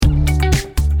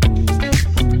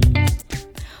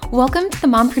Welcome to the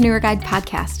Mompreneur Guide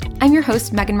podcast. I'm your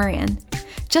host, Megan Moran.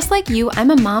 Just like you, I'm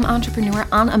a mom entrepreneur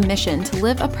on a mission to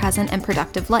live a present and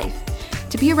productive life,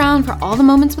 to be around for all the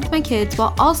moments with my kids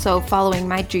while also following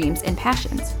my dreams and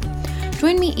passions.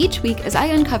 Join me each week as I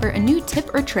uncover a new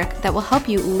tip or trick that will help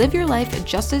you live your life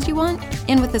just as you want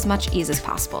and with as much ease as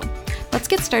possible. Let's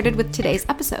get started with today's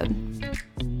episode.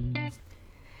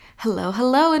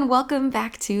 Hello, and welcome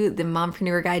back to the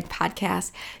Mompreneur Guide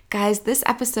podcast. Guys, this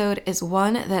episode is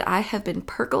one that I have been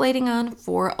percolating on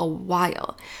for a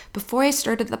while. Before I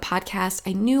started the podcast,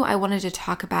 I knew I wanted to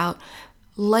talk about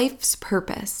life's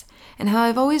purpose and how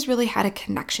I've always really had a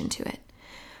connection to it.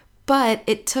 But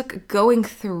it took going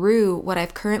through what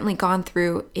I've currently gone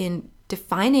through in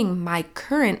defining my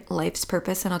current life's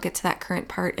purpose, and I'll get to that current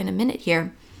part in a minute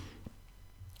here.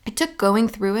 It took going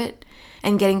through it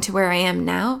and getting to where I am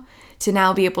now to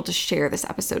now be able to share this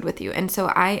episode with you. And so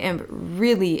I am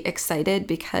really excited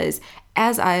because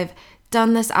as I've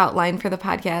done this outline for the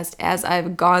podcast, as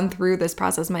I've gone through this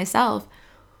process myself,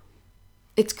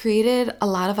 it's created a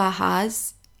lot of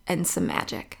ahas and some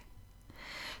magic.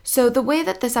 So the way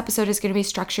that this episode is going to be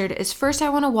structured is first I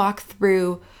want to walk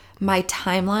through my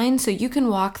timeline so you can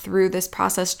walk through this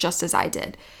process just as I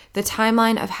did. The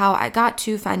timeline of how I got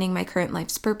to finding my current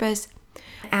life's purpose.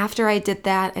 After I did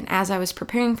that, and as I was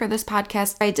preparing for this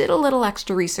podcast, I did a little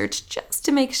extra research just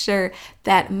to make sure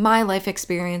that my life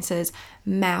experiences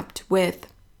mapped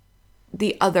with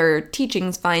the other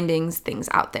teachings, findings, things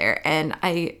out there. And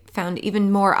I found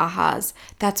even more ahas.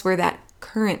 That's where that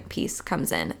current piece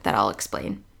comes in that I'll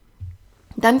explain.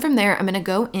 Then from there, I'm going to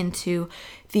go into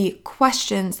the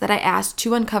questions that I asked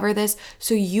to uncover this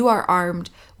so you are armed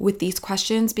with these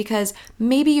questions, because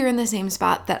maybe you're in the same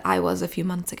spot that I was a few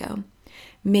months ago.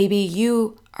 Maybe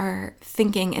you are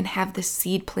thinking and have this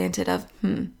seed planted of,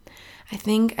 I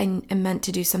think I am meant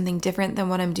to do something different than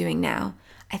what I'm doing now.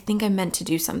 I think I'm meant to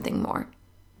do something more.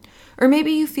 Or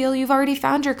maybe you feel you've already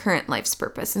found your current life's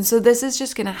purpose. And so this is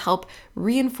just going to help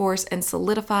reinforce and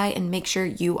solidify and make sure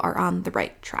you are on the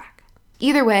right track.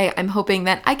 Either way, I'm hoping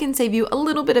that I can save you a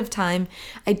little bit of time.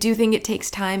 I do think it takes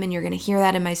time, and you're going to hear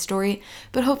that in my story,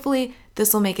 but hopefully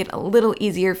this will make it a little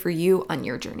easier for you on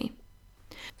your journey.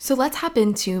 So let's hop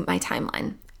into my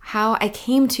timeline, how I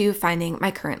came to finding my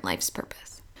current life's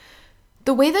purpose.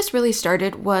 The way this really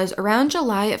started was around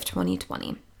July of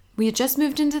 2020. We had just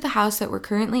moved into the house that we're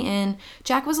currently in.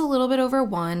 Jack was a little bit over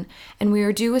 1, and we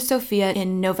were due with Sophia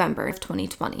in November of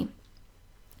 2020.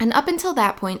 And up until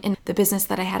that point in the business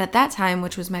that I had at that time,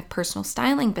 which was my personal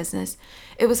styling business,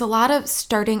 it was a lot of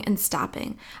starting and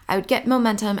stopping. I would get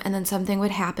momentum and then something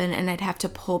would happen and I'd have to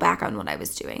pull back on what I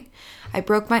was doing. I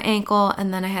broke my ankle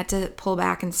and then I had to pull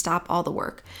back and stop all the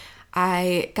work.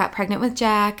 I got pregnant with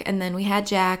Jack and then we had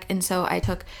Jack, and so I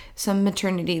took some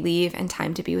maternity leave and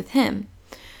time to be with him.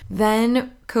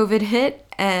 Then COVID hit,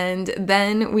 and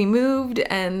then we moved,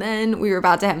 and then we were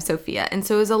about to have Sophia. And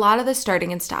so it was a lot of the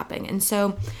starting and stopping. And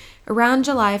so around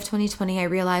July of 2020, I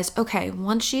realized, okay,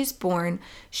 once she's born,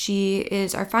 she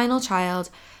is our final child,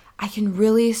 I can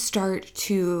really start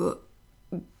to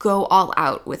go all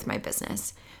out with my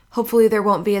business. Hopefully there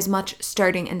won't be as much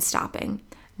starting and stopping,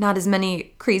 not as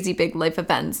many crazy big life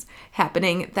events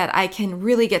happening, that I can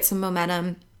really get some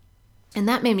momentum. And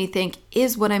that made me think,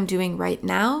 is what I'm doing right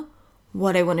now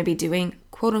what I want to be doing,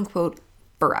 quote unquote,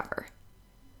 forever?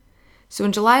 So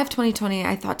in July of 2020,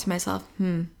 I thought to myself,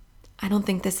 I don't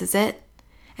think this is it.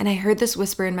 And I heard this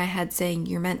whisper in my head saying,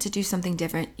 you're meant to do something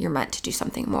different. You're meant to do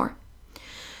something more.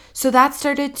 So that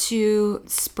started to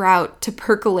sprout, to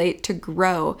percolate, to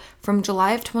grow from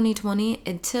July of 2020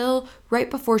 until right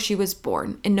before she was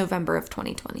born in November of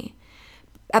 2020.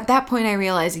 At that point, I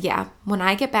realized, when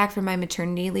I get back from my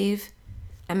maternity leave,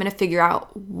 I'm going to figure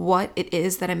out what it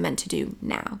is that I'm meant to do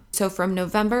now. So from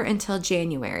November until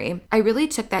January, I really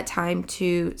took that time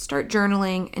to start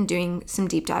journaling and doing some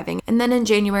deep diving. And then in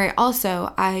January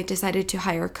also, I decided to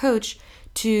hire a coach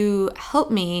to help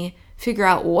me figure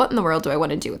out what in the world do I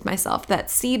want to do with myself.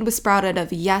 That seed was sprouted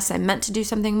of, yes, I'm meant to do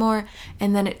something more.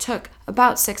 And then it took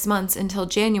about 6 months until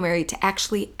January to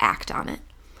actually act on it.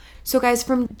 So guys,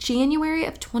 from January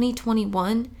of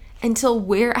 2021 until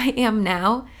where I am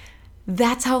now,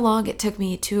 that's how long it took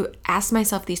me to ask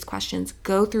myself these questions,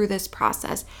 go through this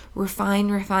process, refine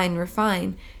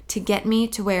to get me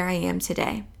to where I am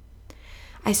today.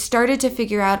 I started to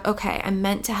figure out, okay, I'm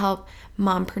meant to help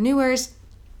mompreneurs.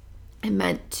 I'm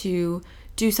meant to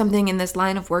do something in this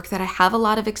line of work that I have a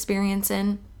lot of experience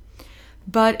in.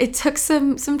 But it took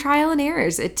some trial and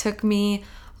errors. It took me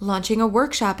launching a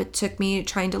workshop. It took me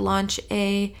trying to launch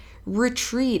a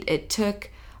retreat. It took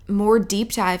more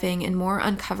deep diving and more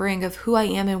uncovering of who I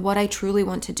am and what I truly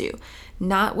want to do.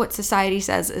 Not what society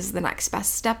says is the next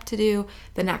best step to do,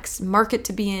 the next market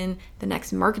to be in, the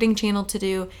next marketing channel to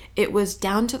do. It was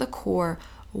down to the core.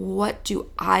 What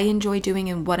do I enjoy doing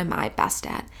and what am I best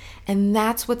at? And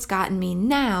that's what's gotten me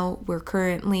now. We're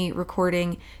currently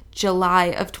recording July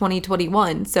of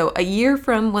 2021. So a year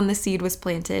from when the seed was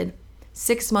planted,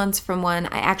 6 months from when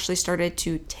I actually started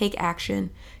to take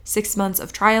action, 6 months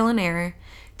of trial and error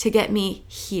to get me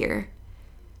here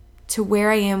to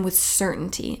where I am with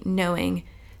certainty, knowing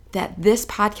that this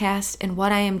podcast and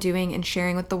what I am doing and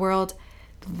sharing with the world,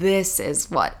 this is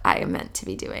what I am meant to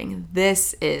be doing.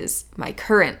 This is my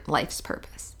current life's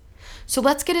purpose. So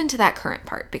let's get into that current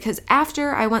part, because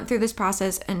after I went through this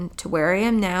process and to where I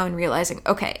am now and realizing,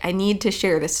 okay, I need to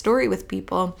share this story with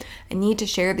people. I need to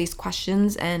share these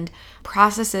questions and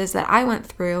processes that I went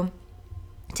through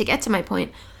to get to my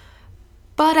point.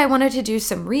 But I wanted to do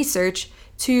some research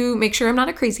to make sure I'm not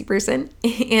a crazy person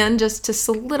and just to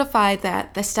solidify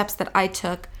that the steps that I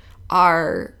took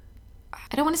are,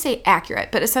 I don't want to say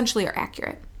accurate, but essentially are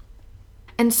accurate.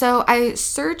 And so I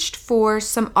searched for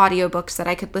some audiobooks that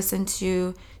I could listen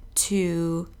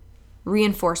to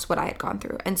reinforce what I had gone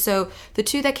through. And so the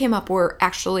two that came up were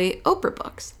actually Oprah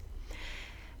books.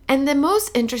 And the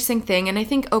most interesting thing, and I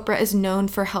think Oprah is known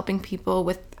for helping people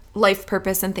with life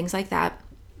purpose and things like that,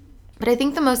 but I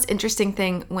think the most interesting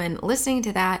thing when listening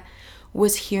to that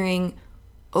was hearing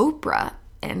Oprah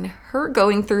and her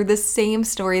going through the same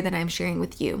story that I'm sharing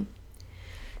with you.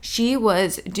 She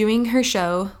was doing her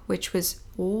show, which was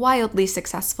wildly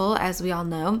successful, as we all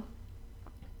know.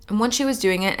 And once she was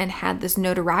doing it and had this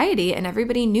notoriety and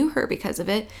everybody knew her because of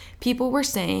it, people were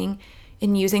saying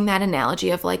and using that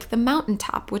analogy of like the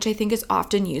mountaintop, which I think is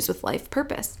often used with life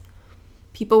purpose.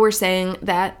 People were saying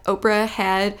that Oprah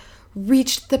had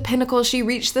reached the pinnacle, she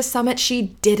reached the summit,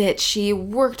 she did it, she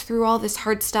worked through all this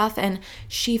hard stuff, and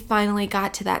she finally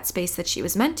got to that space that she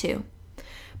was meant to.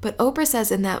 But Oprah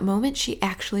says in that moment, she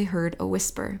actually heard a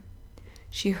whisper.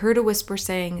 She heard a whisper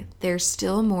saying, there's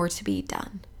still more to be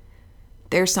done.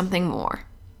 There's something more.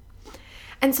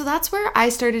 And so that's where I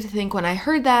started to think when I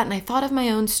heard that and I thought of my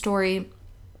own story,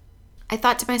 I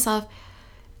thought to myself,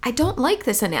 I don't like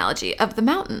this analogy of the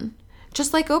mountain.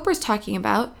 Just like Oprah's talking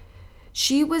about,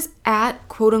 she was at,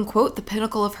 quote unquote, the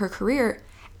pinnacle of her career.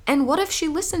 And what if she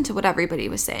listened to what everybody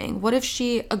was saying? What if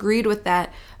she agreed with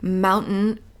that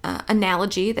mountain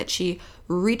analogy that she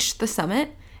reached the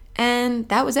summit and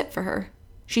that was it for her?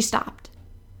 She stopped.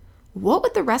 What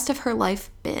would the rest of her life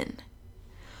been?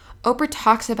 Oprah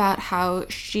talks about how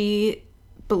she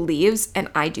believes, and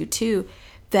I do too,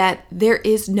 that there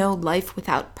is no life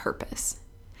without purpose.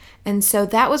 And so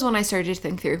that was when I started to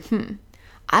think through,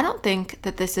 I don't think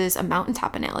that this is a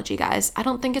mountaintop analogy, guys. I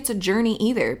don't think it's a journey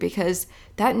either, because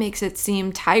that makes it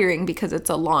seem tiring because it's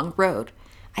a long road.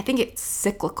 I think it's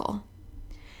cyclical.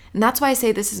 And that's why I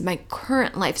say this is my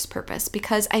current life's purpose,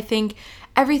 because I think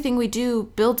everything we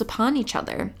do builds upon each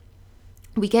other.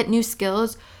 We get new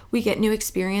skills, we get new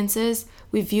experiences,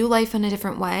 we view life in a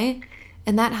different way,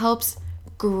 and that helps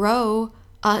grow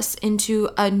us into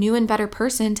a new and better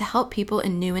person to help people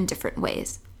in new and different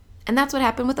ways. And that's what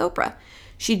happened with Oprah.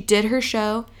 She did her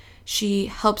show, she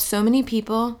helped so many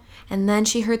people, and then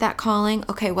she heard that calling,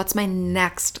 okay, what's my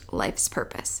next life's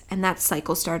purpose? And that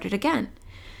cycle started again.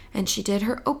 And she did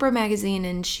her Oprah magazine,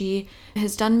 and she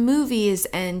has done movies,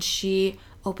 and she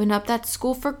opened up that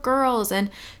school for girls, and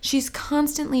she's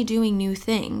constantly doing new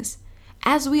things,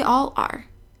 as we all are.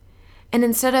 And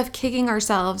instead of kicking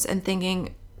ourselves and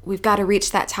thinking we've got to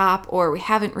reach that top or we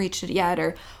haven't reached it yet,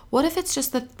 or what if it's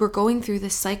just that we're going through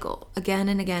this cycle again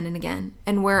and again and again,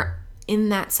 and we're in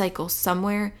that cycle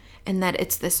somewhere, and that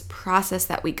it's this process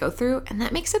that we go through, and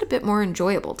that makes it a bit more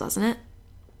enjoyable, doesn't it?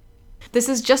 This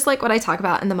is just like what I talk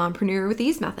about in the Mompreneur with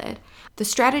Ease method. The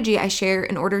strategy I share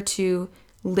in order to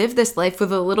live this life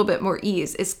with a little bit more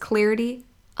ease is clarity,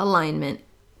 alignment,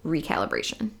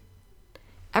 recalibration.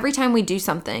 Every time we do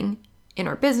something in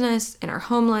our business, in our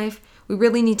home life, we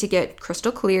really need to get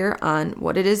crystal clear on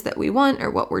what it is that we want or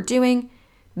what we're doing.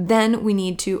 Then we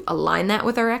need to align that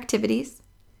with our activities.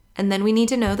 And then we need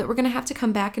to know that we're going to have to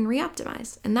come back and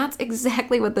reoptimize. And that's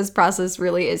exactly what this process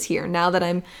really is here, now that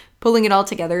I'm pulling it all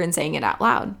together and saying it out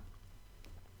loud.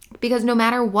 Because no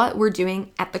matter what we're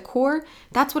doing at the core,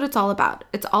 that's what it's all about.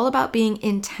 It's all about being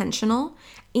intentional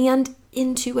and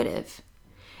intuitive.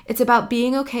 It's about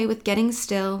being okay with getting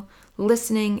still,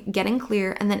 listening, getting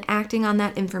clear, and then acting on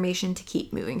that information to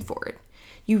keep moving forward.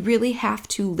 You really have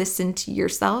to listen to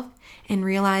yourself and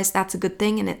realize that's a good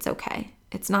thing and it's okay.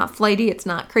 It's not flighty, it's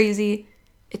not crazy,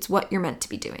 it's what you're meant to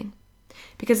be doing.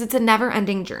 Because it's a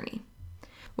never-ending journey.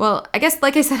 Well, I guess,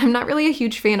 like I said, I'm not really a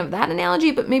huge fan of that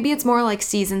analogy, but maybe it's more like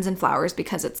seasons and flowers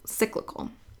because it's cyclical.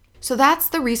 So that's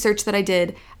the research that I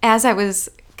did as I was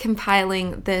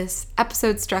compiling this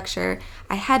episode structure.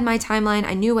 I had my timeline.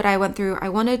 I knew what I went through. I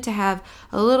wanted to have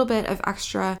a little bit of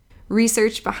extra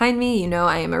research behind me. You know,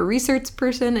 I am a research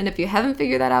person, and if you haven't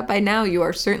figured that out by now, you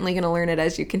are certainly going to learn it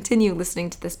as you continue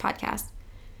listening to this podcast.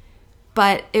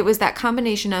 But it was that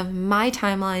combination of my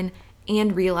timeline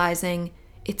and realizing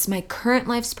it's my current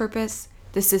life's purpose.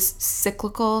 This is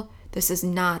cyclical. This is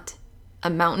not a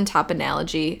mountaintop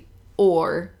analogy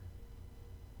or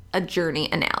a journey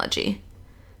analogy.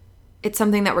 It's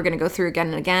something that we're going to go through again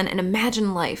and again. And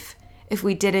imagine life if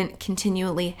we didn't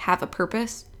continually have a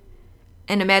purpose.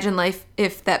 And imagine life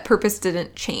if that purpose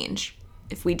didn't change,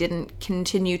 if we didn't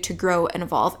continue to grow and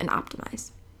evolve and optimize.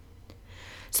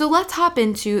 So let's hop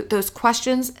into those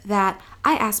questions that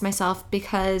I asked myself,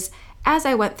 because as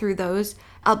I went through those,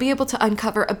 I'll be able to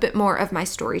uncover a bit more of my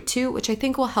story too, which I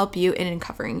think will help you in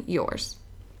uncovering yours.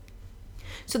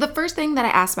 So the first thing that I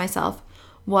asked myself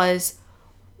was,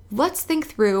 let's think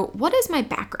through, what is my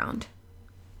background?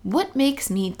 What makes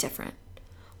me different?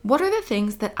 What are the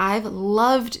things that I've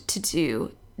loved to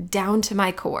do down to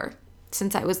my core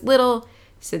since I was little,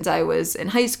 since I was in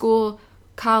high school,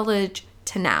 college,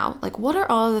 to now? Like, what are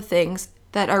all the things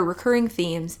that are recurring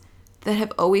themes that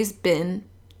have always been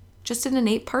just an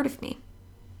innate part of me?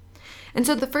 And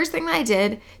so the first thing that I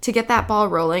did to get that ball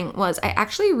rolling was I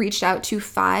actually reached out to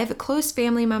 5 close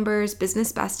family members,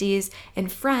 business besties,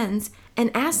 and friends and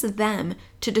asked them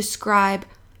to describe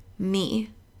me,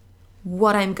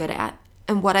 what I'm good at,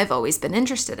 and what I've always been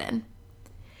interested in.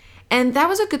 And that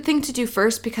was a good thing to do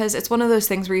first, because it's one of those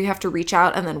things where you have to reach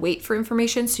out and then wait for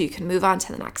information so you can move on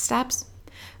to the next steps.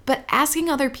 But asking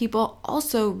other people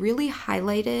also really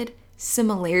highlighted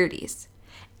similarities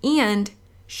and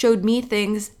showed me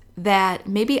things that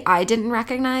maybe I didn't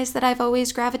recognize that I've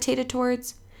always gravitated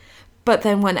towards. But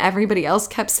then when everybody else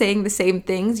kept saying the same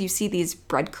things, you see these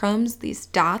breadcrumbs, these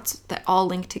dots that all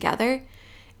link together.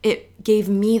 It gave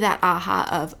me that aha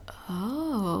of,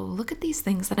 oh, look at these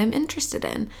things that I'm interested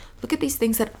in. Look at these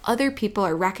things that other people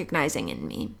are recognizing in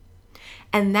me.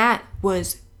 And that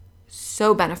was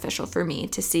so beneficial for me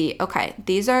to see, okay,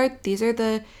 these are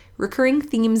the recurring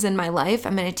themes in my life.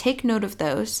 I'm going to take note of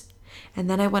those. And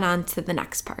then I went on to the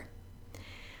next part.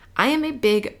 I am a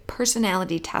big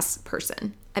personality test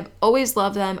person. I've always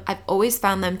loved them. I've always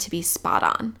found them to be spot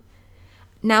on.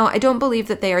 Now, I don't believe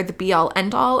that they are the be-all,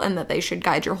 end-all and that they should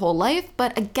guide your whole life.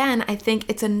 But again, I think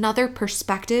it's another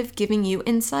perspective giving you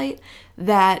insight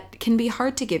that can be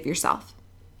hard to give yourself.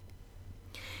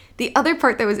 The other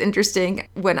part that was interesting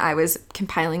when I was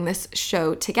compiling this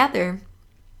show together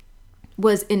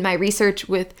was in my research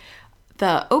with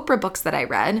the Oprah books that I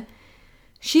read.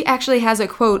 She actually has a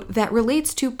quote that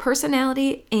relates to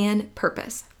personality and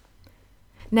purpose.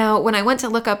 Now, when I went to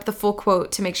look up the full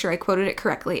quote to make sure I quoted it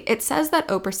correctly, it says that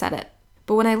Oprah said it.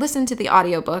 But when I listened to the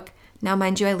audiobook, now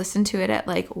mind you, I listened to it at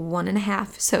like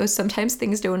 1.5, so sometimes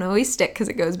things don't always stick because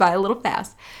it goes by a little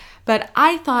fast. But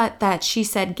I thought that she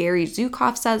said Gary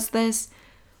Zukav says this.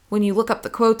 When you look up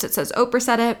the quotes, it says Oprah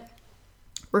said it.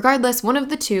 Regardless, one of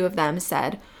the two of them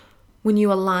said, when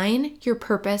you align your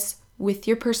purpose with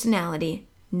your personality,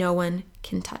 no one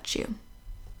can touch you.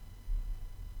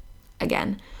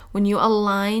 Again, when you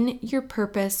align your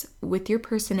purpose with your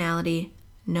personality,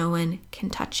 no one can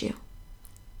touch you.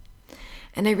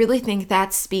 And I really think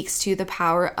that speaks to the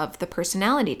power of the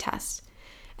personality test.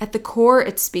 At the core,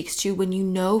 it speaks to when you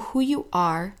know who you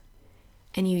are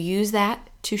and you use that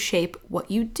to shape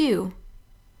what you do,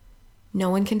 no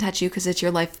one can touch you because it's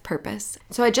your life purpose.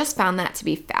 So I just found that to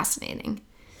be fascinating,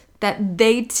 that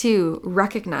they too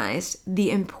recognized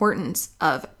the importance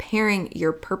of pairing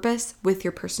your purpose with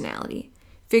your personality,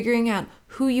 figuring out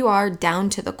who you are down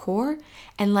to the core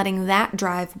and letting that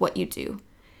drive what you do.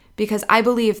 Because I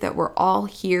believe that we're all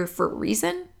here for a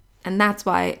reason, and that's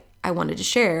why I wanted to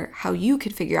share how you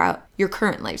could figure out your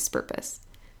current life's purpose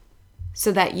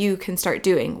so that you can start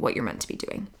doing what you're meant to be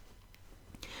doing.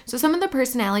 So some of the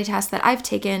personality tests that I've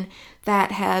taken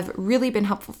that have really been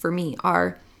helpful for me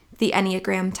are the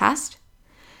Enneagram test.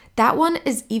 That one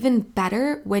is even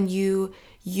better when you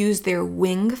use their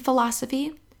wing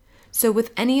philosophy. So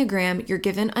with Enneagram, you're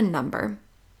given a number.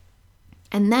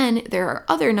 And then there are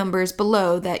other numbers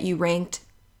below that you ranked,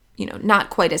 not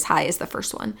quite as high as the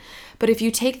first one. But if you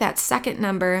take that second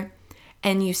number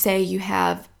and you say you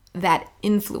have that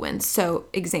influence, so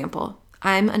example,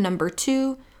 I'm a number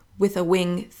 2 with a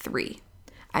wing 3.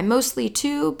 I'm mostly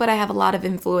 2, but I have a lot of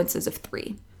influences of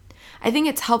 3. I think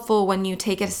it's helpful when you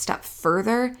take it a step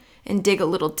further and dig a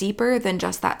little deeper than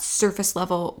just that surface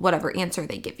level, whatever answer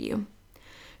they give you.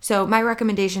 So my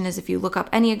recommendation is if you look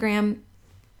up Enneagram,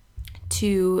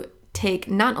 to take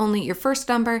not only your first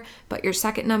number, but your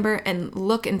second number and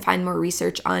look and find more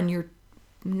research on your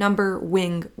number,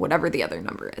 wing, whatever the other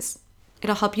number is.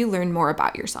 It'll help you learn more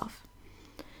about yourself.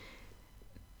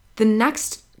 The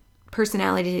next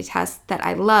personality test that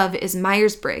I love is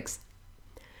Myers-Briggs.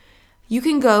 You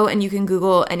can go and you can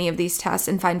Google any of these tests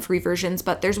and find free versions,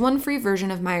 but there's one free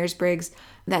version of Myers-Briggs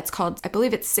that's called, I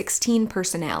believe it's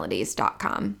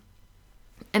 16personalities.com.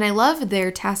 And I love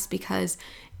their test because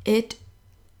it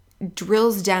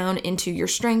drills down into your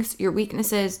strengths, your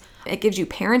weaknesses. It gives you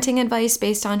parenting advice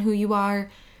based on who you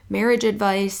are, marriage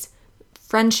advice,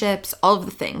 friendships, all of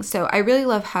the things. So I really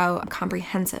love how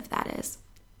comprehensive that is.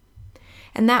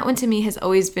 And that one to me has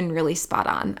always been really spot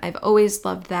on. I've always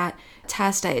loved that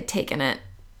test. I had taken it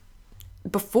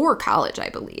before college, I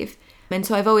believe. And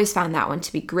so I've always found that one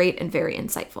to be great and very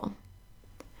insightful.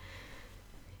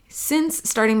 Since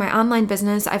starting my online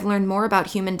business, I've learned more about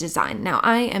human design. Now,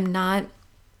 I am not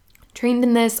trained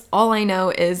in this. All I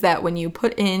know is that when you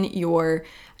put in your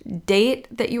date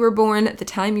that you were born, the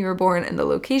time you were born, and the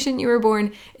location you were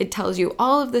born, it tells you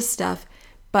all of this stuff.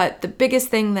 But the biggest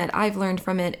thing that I've learned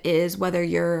from it is whether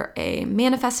you're a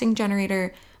manifesting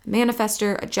generator, a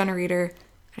manifester, a generator.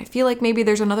 I feel like maybe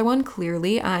there's another one.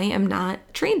 Clearly, I am not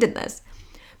trained in this.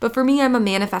 But for me, I'm a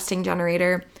manifesting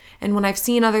generator. And when I've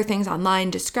seen other things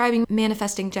online describing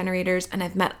manifesting generators, and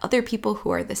I've met other people who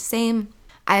are the same,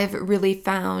 I've really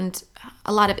found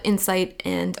a lot of insight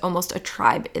and almost a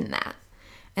tribe in that.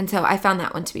 And so I found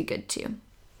that one to be good too.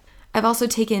 I've also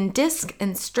taken DISC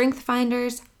and Strength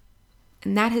Finders,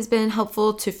 and that has been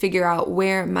helpful to figure out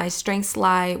where my strengths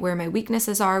lie, where my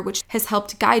weaknesses are, which has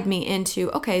helped guide me into,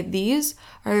 okay, these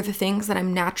are the things that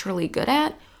I'm naturally good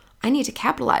at. I need to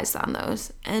capitalize on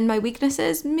those. And my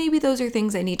weaknesses, maybe those are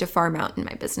things I need to farm out in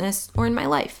my business or in my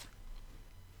life.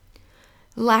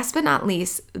 Last but not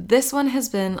least, this one has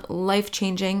been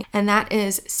life-changing, and that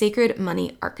is Sacred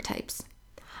Money Archetypes.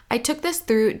 I took this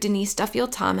through Denise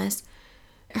Duffield-Thomas.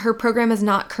 Her program is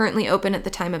not currently open at the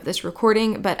time of this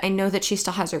recording, but I know that she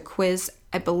still has her quiz,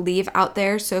 I believe, out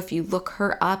there. So if you look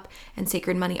her up and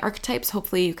Sacred Money Archetypes,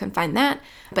 hopefully you can find that.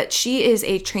 But she is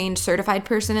a trained certified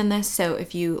person in this. So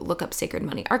if you look up Sacred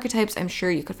Money Archetypes, I'm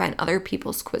sure you could find other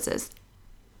people's quizzes.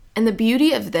 And the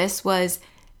beauty of this was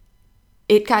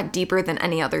it got deeper than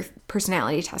any other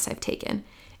personality test I've taken.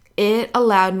 It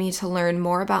allowed me to learn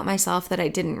more about myself that I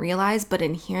didn't realize, but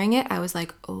in hearing it, I was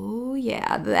like, oh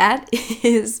yeah, that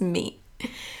is me.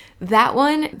 That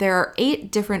one, there are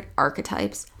 8 different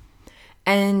archetypes,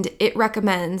 and it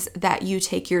recommends that you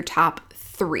take your top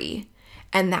 3,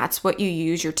 and that's what you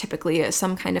use. You're typically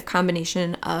some kind of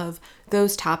combination of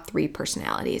those top 3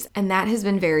 personalities, and that has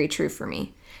been very true for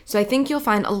me. So I think you'll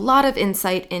find a lot of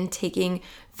insight in taking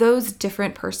those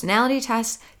different personality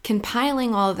tests,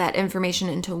 compiling all of that information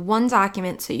into one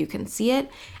document so you can see it,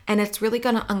 and it's really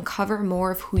going to uncover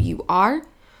more of who you are,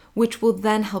 which will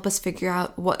then help us figure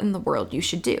out what in the world you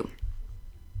should do.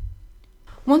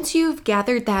 Once you've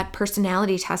gathered that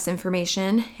personality test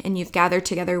information and you've gathered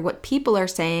together what people are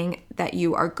saying that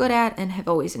you are good at and have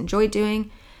always enjoyed doing,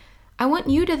 I want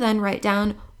you to then write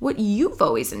down what you've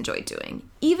always enjoyed doing,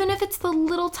 even if it's the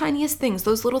little tiniest things.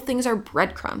 Those little things are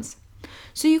breadcrumbs.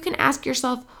 So you can ask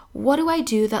yourself, what do I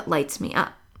do that lights me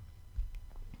up?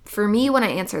 For me, when I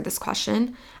answered this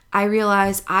question, I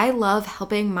realized I love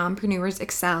helping mompreneurs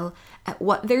excel at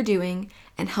what they're doing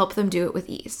and help them do it with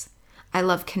ease. I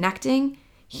love connecting,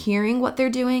 hearing what they're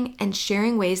doing, and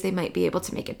sharing ways they might be able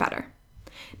to make it better.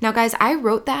 Now, guys, I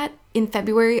wrote that in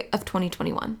February of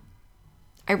 2021.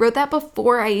 I wrote that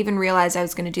before I even realized I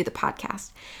was going to do the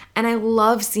podcast. And I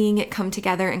love seeing it come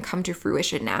together and come to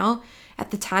fruition now. At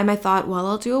the time, I thought, well,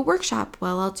 I'll do a workshop.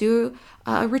 Well, I'll do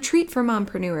a retreat for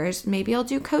mompreneurs. Maybe I'll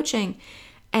do coaching.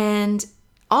 And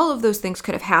all of those things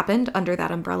could have happened under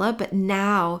that umbrella. But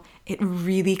now it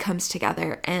really comes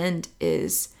together and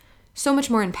is so much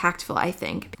more impactful, I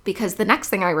think. Because the next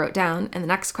thing I wrote down and the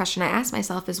next question I asked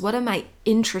myself is, what am I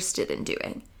interested in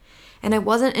doing? And I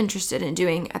wasn't interested in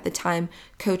doing, at the time,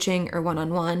 coaching or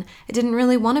one-on-one. I didn't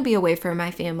really want to be away from my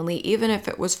family, even if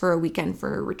it was for a weekend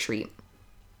for a retreat.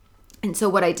 And so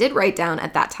what I did write down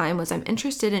at that time was I'm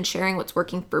interested in sharing what's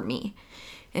working for me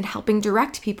and helping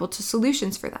direct people to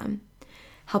solutions for them,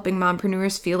 helping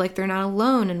mompreneurs feel like they're not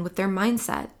alone and with their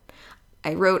mindset.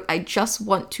 I wrote, I just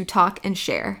want to talk and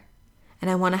share, and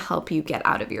I want to help you get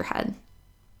out of your head.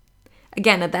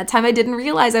 Again, at that time, I didn't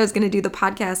realize I was going to do the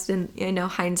podcast, and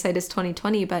hindsight is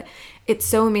 2020, but it's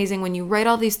so amazing when you write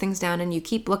all these things down and you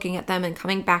keep looking at them and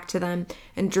coming back to them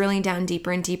and drilling down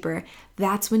deeper and deeper.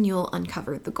 That's when you'll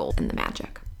uncover the gold and the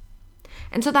magic.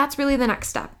 And so that's really the next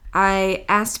step. I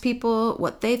asked people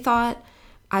what they thought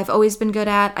I've always been good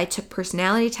at. I took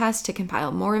personality tests to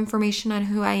compile more information on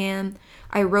who I am.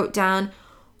 I wrote down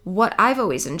what I've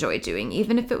always enjoyed doing,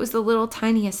 even if it was the little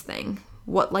tiniest thing.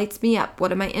 What lights me up?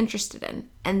 What am I interested in?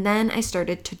 And then I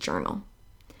started to journal.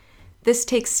 This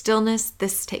takes stillness,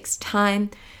 this takes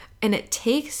time, and it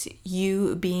takes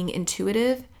you being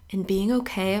intuitive and being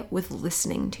okay with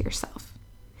listening to yourself.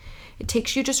 It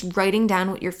takes you just writing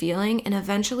down what you're feeling, and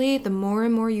eventually the more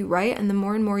and more you write and the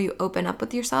more you open up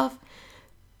with yourself,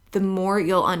 the more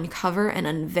you'll uncover and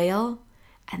unveil,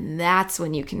 and that's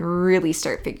when you can really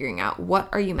start figuring out what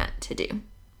are you meant to do.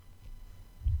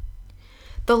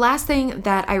 The last thing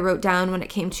that I wrote down when it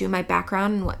came to my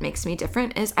background and what makes me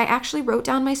different is I actually wrote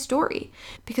down my story,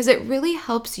 because it really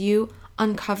helps you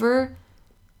uncover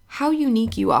how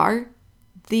unique you are,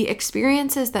 the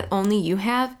experiences that only you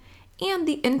have, and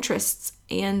the interests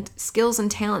and skills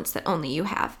and talents that only you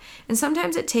have. And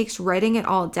sometimes it takes writing it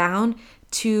all down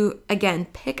to, again,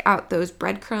 pick out those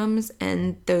breadcrumbs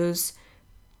and those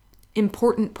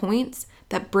important points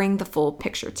that bring the full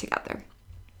picture together.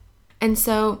 And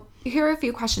so here are a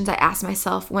few questions I asked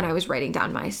myself when I was writing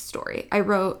down my story. I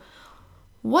wrote,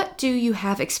 what do you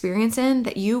have experience in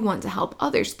that you want to help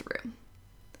others through?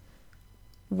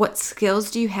 What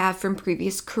skills do you have from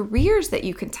previous careers that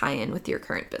you can tie in with your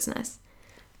current business?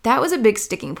 That was a big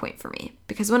sticking point for me,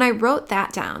 because when I wrote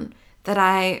that down, that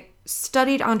I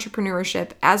studied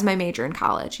entrepreneurship as my major in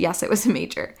college, yes, it was a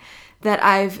major, that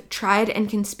I've tried and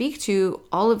can speak to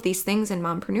all of these things in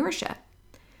mompreneurship,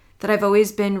 that I've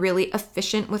always been really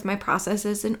efficient with my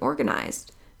processes and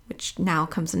organized, which now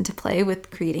comes into play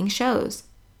with creating shows.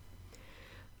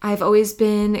 I've always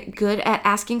been good at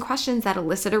asking questions that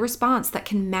elicit a response that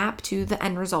can map to the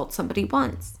end result somebody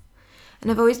wants.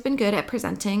 And I've always been good at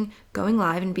presenting, going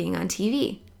live, and being on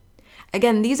TV.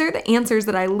 Again, these are the answers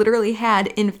that I literally had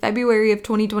in February of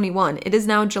 2021. It is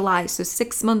now July, so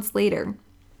 6 months later.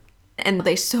 And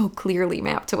they so clearly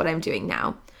map to what I'm doing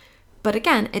now. But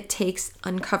again, it takes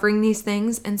uncovering these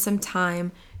things and some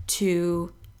time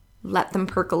to let them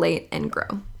percolate and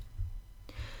grow.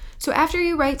 So after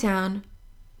you write down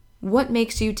what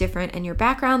makes you different in your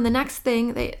background, the next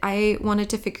thing that I wanted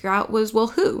to figure out was, well,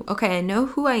 who? Okay, I know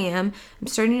who I am. I'm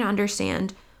starting to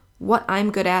understand what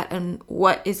I'm good at and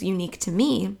what is unique to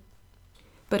me.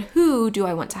 But who do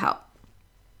I want to help?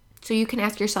 So you can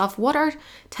ask yourself, what are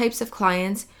types of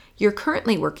clients you're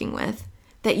currently working with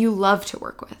that you love to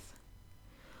work with?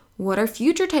 What are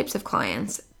future types of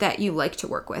clients that you like to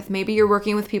work with? Maybe you're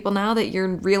working with people now that you're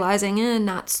realizing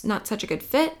not such a good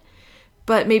fit,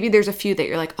 but maybe there's a few that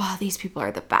you're like, oh, these people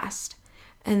are the best.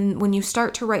 And when you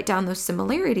start to write down those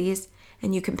similarities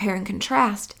and you compare and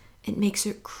contrast, it makes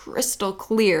it crystal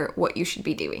clear what you should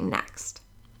be doing next.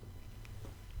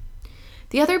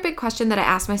 The other big question that I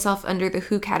asked myself under the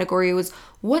who category was,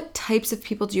 what types of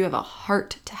people do you have a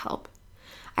heart to help?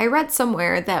 I read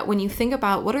somewhere that when you think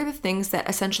about what are the things that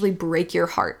essentially break your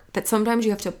heart, that sometimes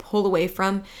you have to pull away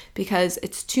from because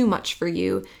it's too much for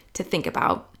you to think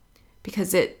about,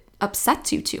 because it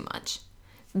upsets you too much,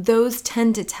 those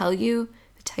tend to tell you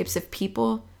the types of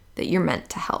people that you're meant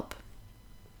to help.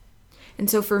 And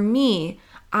so for me,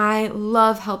 I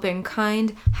love helping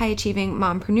kind, high-achieving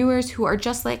mompreneurs who are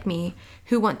just like me,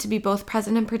 who want to be both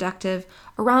present and productive,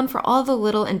 around for all the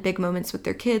little and big moments with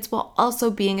their kids, while also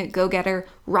being a go-getter,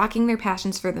 rocking their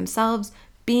passions for themselves,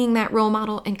 being that role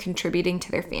model, and contributing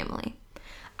to their family.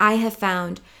 I have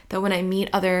found that when I meet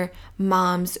other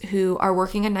moms who are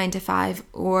working a 9-to-5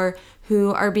 or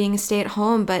who are being a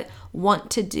stay-at-home but want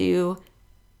to do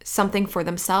something for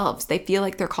themselves, they feel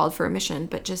like they're called for a mission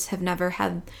but just have never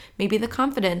had maybe the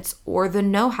confidence or the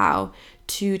know-how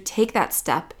to take that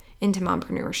step into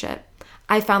mompreneurship.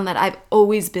 I found that I've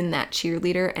always been that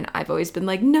cheerleader, and I've always been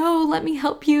like, no, let me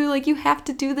help you. Like, you have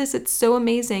to do this. It's so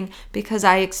amazing, because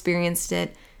I experienced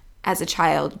it as a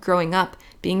child growing up,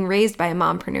 being raised by a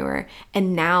mompreneur,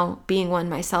 and now being one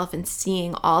myself and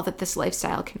seeing all that this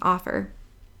lifestyle can offer.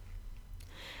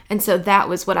 And so that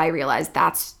was what I realized.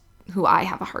 That's who I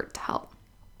have a heart to help.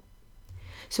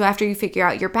 So after you figure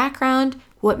out your background,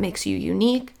 what makes you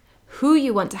unique, who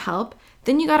you want to help,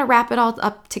 then you got to wrap it all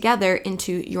up together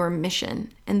into your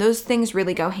mission. And those things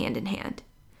really go hand in hand.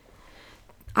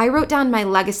 I wrote down my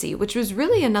legacy, which was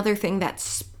really another thing that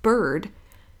spurred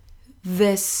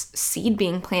this seed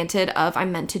being planted of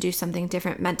I'm meant to do something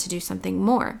different, meant to do something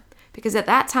more. Because at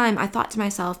that time, I thought to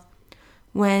myself,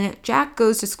 when Jack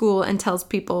goes to school and tells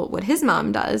people what his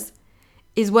mom does,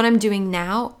 is what I'm doing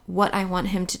now what I want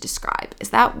him to describe?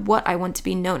 Is that what I want to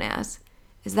be known as?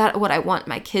 Is that what I want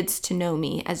my kids to know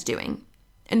me as doing?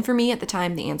 And for me at the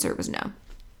time, the answer was no.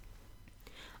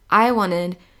 I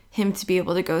wanted him to be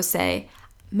able to go say,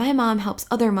 my mom helps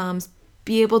other moms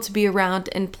be able to be around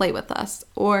and play with us.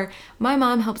 Or my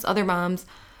mom helps other moms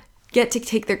get to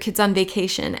take their kids on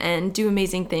vacation and do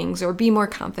amazing things or be more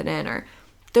confident. Or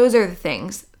those are the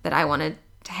things that I wanted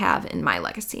to have in my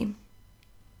legacy.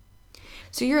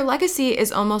 So your legacy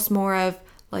is almost more of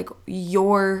like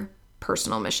your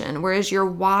personal mission, whereas your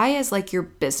why is like your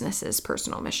business's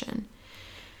personal mission.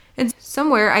 And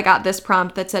somewhere I got this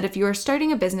prompt that said, if you are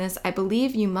starting a business, I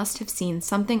believe you must have seen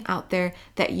something out there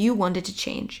that you wanted to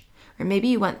change. Or maybe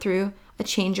you went through a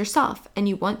change yourself and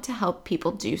you want to help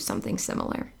people do something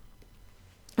similar.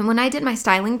 And when I did my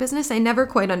styling business, I never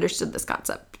quite understood this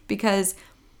concept because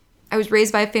I was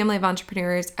raised by a family of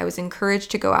entrepreneurs. I was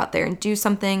encouraged to go out there and do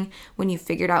something when you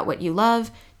figured out what you love,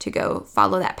 to go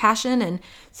follow that passion. And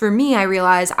for me, I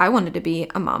realized I wanted to be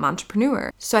a mom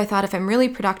entrepreneur. So I thought if I'm really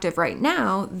productive right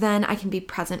now, then I can be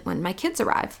present when my kids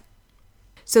arrive.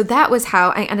 So that was how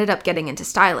I ended up getting into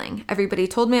styling. Everybody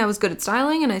told me I was good at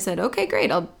styling, and I said, okay,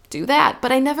 great, I'll do that.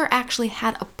 But I never actually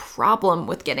had a problem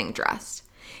with getting dressed.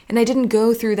 And I didn't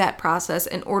go through that process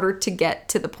in order to get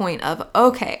to the point of,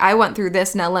 okay, I went through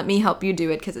this, now let me help you do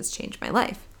it because it's changed my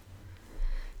life.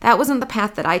 That wasn't the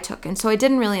path that I took, and so I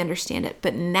didn't really understand it.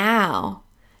 But now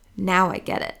I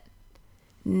get it.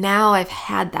 Now I've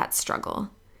had that struggle.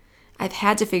 I've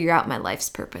had to figure out my life's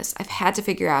purpose. I've had to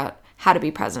figure out how to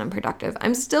be present and productive.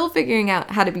 I'm still figuring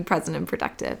out how to be present and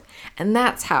productive. And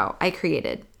that's how I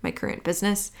created my current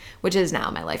business, which is now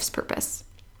my life's purpose.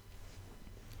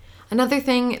 Another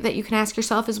thing that you can ask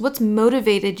yourself is what's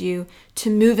motivated you to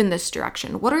move in this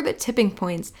direction? What are the tipping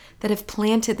points that have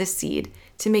planted the seed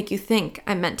to make you think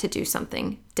I'm meant to do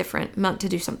something different, meant to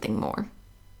do something more?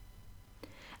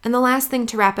 And the last thing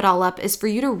to wrap it all up is for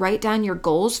you to write down your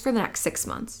goals for the next 6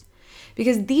 months,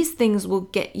 because these things will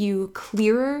get you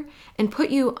clearer and put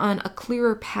you on a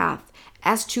clearer path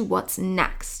as to what's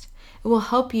next. It will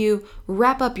help you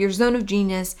wrap up your zone of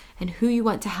genius and who you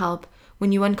want to help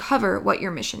when you uncover what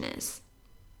your mission is.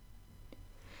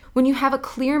 When you have a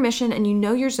clear mission and you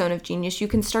know your zone of genius, you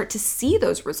can start to see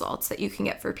those results that you can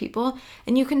get for people,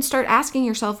 and you can start asking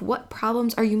yourself, what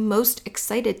problems are you most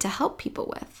excited to help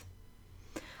people with?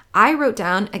 I wrote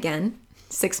down, again,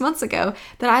 6 months ago,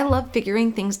 that I love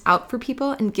figuring things out for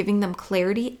people and giving them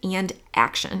clarity and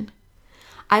action.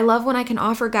 I love when I can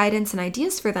offer guidance and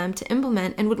ideas for them to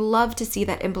implement and would love to see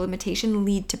that implementation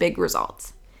lead to big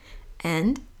results.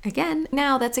 And again,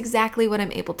 now that's exactly what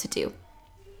I'm able to do.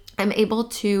 I'm able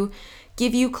to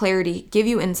give you clarity, give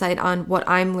you insight on what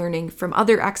I'm learning from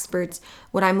other experts,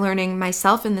 what I'm learning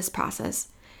myself in this process.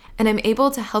 And I'm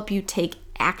able to help you take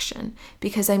action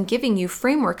because I'm giving you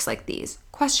frameworks like these,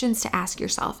 questions to ask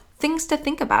yourself, things to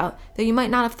think about that you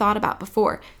might not have thought about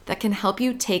before that can help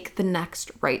you take the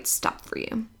next right step for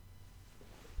you.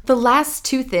 The last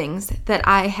 2 things that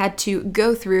I had to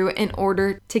go through in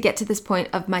order to get to this point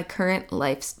of my current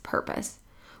life's purpose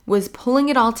was pulling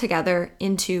it all together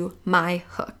into my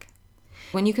hook.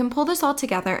 When you can pull this all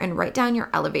together and write down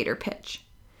your elevator pitch,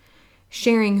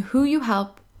 sharing who you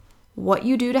help, what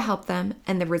you do to help them,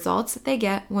 and the results that they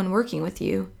get when working with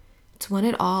you, it's when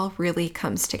it all really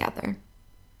comes together.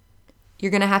 You're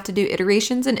going to have to do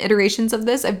iterations and iterations of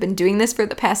this. I've been doing this for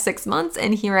the past 6 months,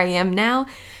 and here I am now.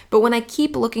 But when I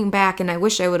keep looking back, and I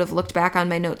wish I would have looked back on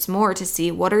my notes more to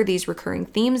see what are these recurring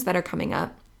themes that are coming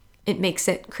up, it makes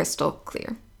it crystal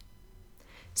clear.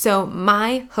 So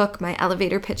my hook, my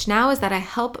elevator pitch now is that I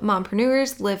help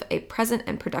mompreneurs live a present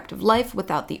and productive life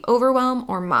without the overwhelm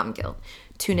or mom guilt.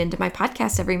 Tune into my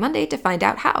podcast every Monday to find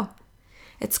out how.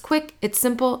 It's quick, it's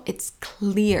simple, it's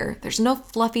clear. There's no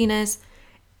fluffiness.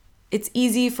 It's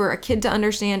easy for a kid to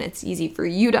understand. It's easy for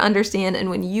you to understand. And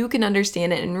when you can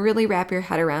understand it and really wrap your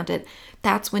head around it,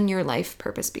 that's when your life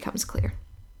purpose becomes clear.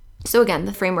 So again,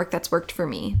 the framework that's worked for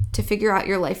me to figure out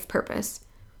your life purpose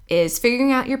is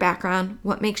figuring out your background,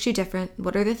 what makes you different,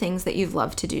 what are the things that you've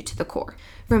loved to do to the core.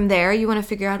 From there, you want to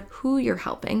figure out who you're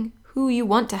helping, who you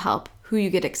want to help, who you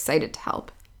get excited to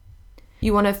help.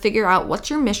 You want to figure out what's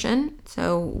your mission.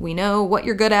 So we know what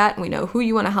you're good at and we know who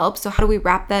you want to help. So how do we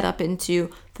wrap that up into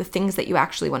the things that you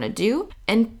actually want to do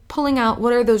and pulling out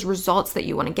what are those results that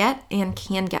you want to get and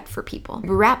can get for people.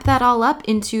 Wrap that all up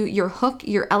into your hook,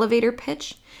 your elevator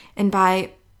pitch. And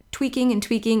by tweaking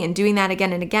and doing that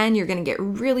again and again, you're going to get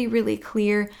really, really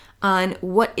clear on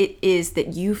what it is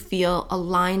that you feel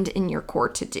aligned in your core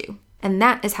to do. And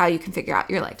that is how you can figure out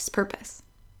your life's purpose.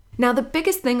 Now, the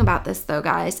biggest thing about this though,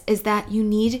 guys, is that you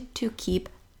need to keep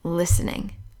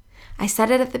listening. I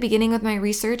said it at the beginning of my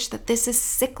research that this is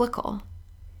cyclical.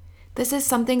 This is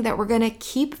something that we're going to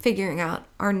keep figuring out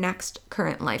our next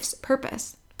current life's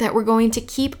purpose, that we're going to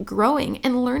keep growing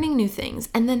and learning new things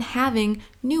and then having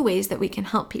new ways that we can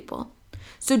help people.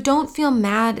 So don't feel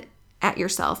mad at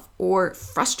yourself or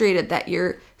frustrated that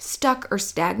you're stuck or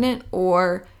stagnant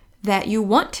or that you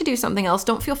want to do something else.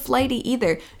 Don't feel flighty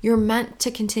either. You're meant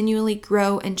to continually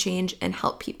grow and change and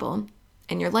help people.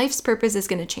 And your life's purpose is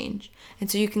going to change. And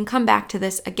so you can come back to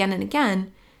this again and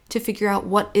again to figure out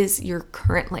what is your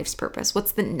current life's purpose.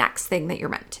 What's the next thing that you're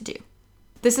meant to do?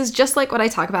 This is just like what I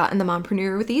talk about in the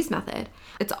Mompreneur with Ease method.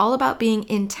 It's all about being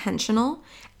intentional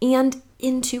and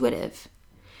intuitive.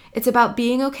 It's about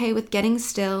being okay with getting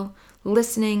still,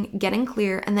 listening, getting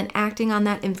clear, and then acting on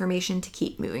that information to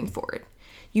keep moving forward.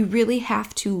 You really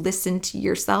have to listen to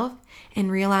yourself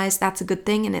and realize that's a good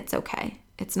thing and it's okay.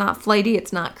 It's not flighty,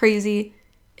 it's not crazy,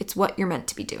 it's what you're meant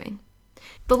to be doing.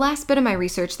 The last bit of my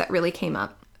research that really came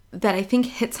up that I think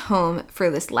hits home for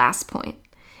this last point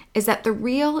is that the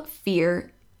real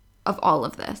fear of all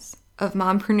of this, of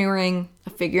mompreneuring,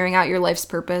 of figuring out your life's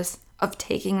purpose, of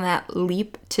taking that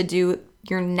leap to do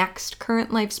your next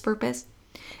current life's purpose,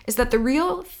 is that the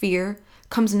real fear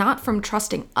comes not from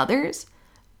trusting others,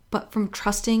 but from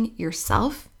trusting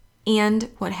yourself and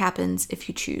what happens if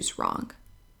you choose wrong.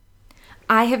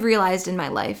 I have realized in my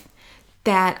life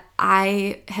that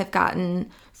I have gotten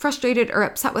frustrated or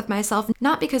upset with myself,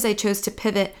 not because I chose to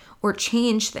pivot or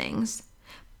change things,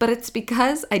 but it's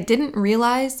because I didn't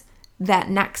realize that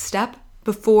next step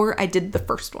before I did the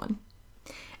first one.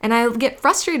 And I get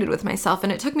frustrated with myself,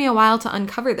 and it took me a while to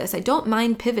uncover this. I don't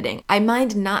mind pivoting. I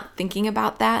mind not thinking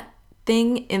about that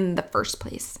thing in the first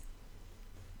place.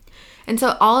 And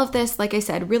so all of this, like I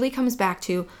said, really comes back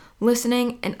to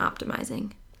listening and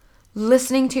optimizing.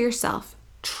 Listening to yourself,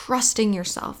 trusting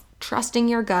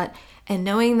your gut, and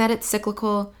knowing that it's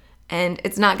cyclical and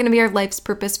it's not going to be our life's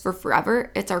purpose for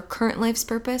forever. It's our current life's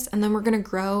purpose, and then we're going to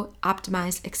grow,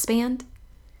 optimize, expand,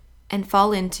 and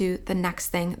fall into the next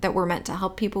thing that we're meant to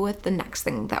help people with, the next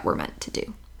thing that we're meant to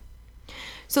do.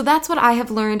 So that's what I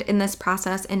have learned in this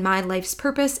process, in my life's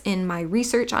purpose, in my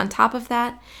research on top of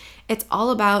that. It's all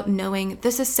about knowing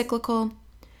this is cyclical,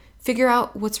 figure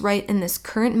out what's right in this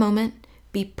current moment,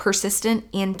 be persistent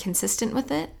and consistent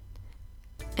with it,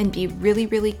 and be really,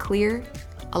 really clear,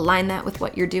 align that with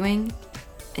what you're doing,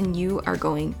 and you are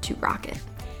going to rock it.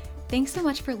 Thanks so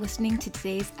much for listening to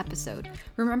today's episode.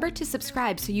 Remember to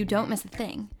subscribe so you don't miss a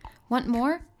thing. Want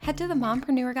more? Head to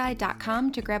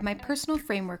themompreneurguide.com to grab my personal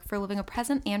framework for living a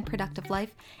present and productive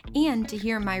life and to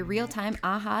hear my real-time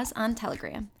ahas on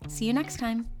Telegram. See you next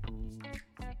time.